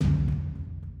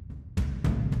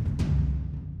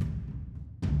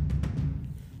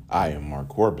I am Mark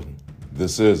Corbin.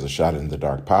 This is a Shot in the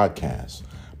Dark podcast.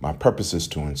 My purpose is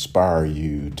to inspire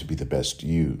you to be the best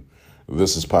you.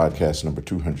 This is podcast number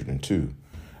 202.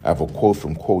 I have a quote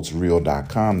from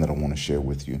quotesreal.com that I want to share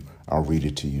with you. I'll read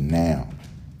it to you now.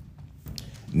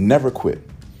 Never quit.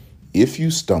 If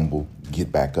you stumble, get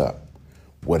back up.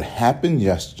 What happened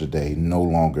yesterday no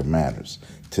longer matters.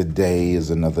 Today is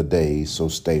another day, so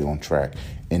stay on track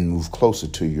and move closer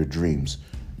to your dreams.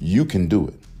 You can do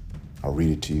it. I'll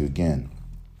read it to you again.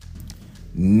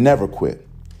 Never quit.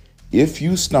 If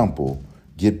you stumble,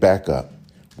 get back up.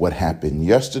 What happened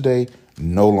yesterday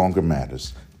no longer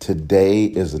matters. Today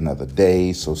is another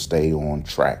day, so stay on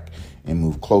track and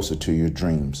move closer to your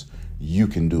dreams. You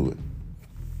can do it.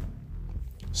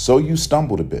 So you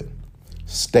stumbled a bit.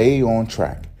 Stay on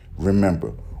track.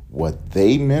 Remember, what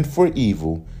they meant for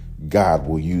evil, God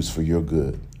will use for your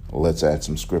good. Let's add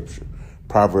some scripture.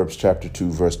 Proverbs chapter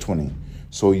 2, verse 20.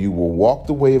 So you will walk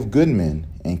the way of good men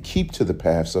and keep to the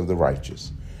paths of the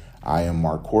righteous. I am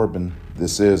Mark Corbin.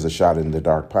 This is a Shot in the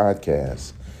Dark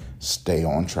podcast. Stay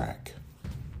on track.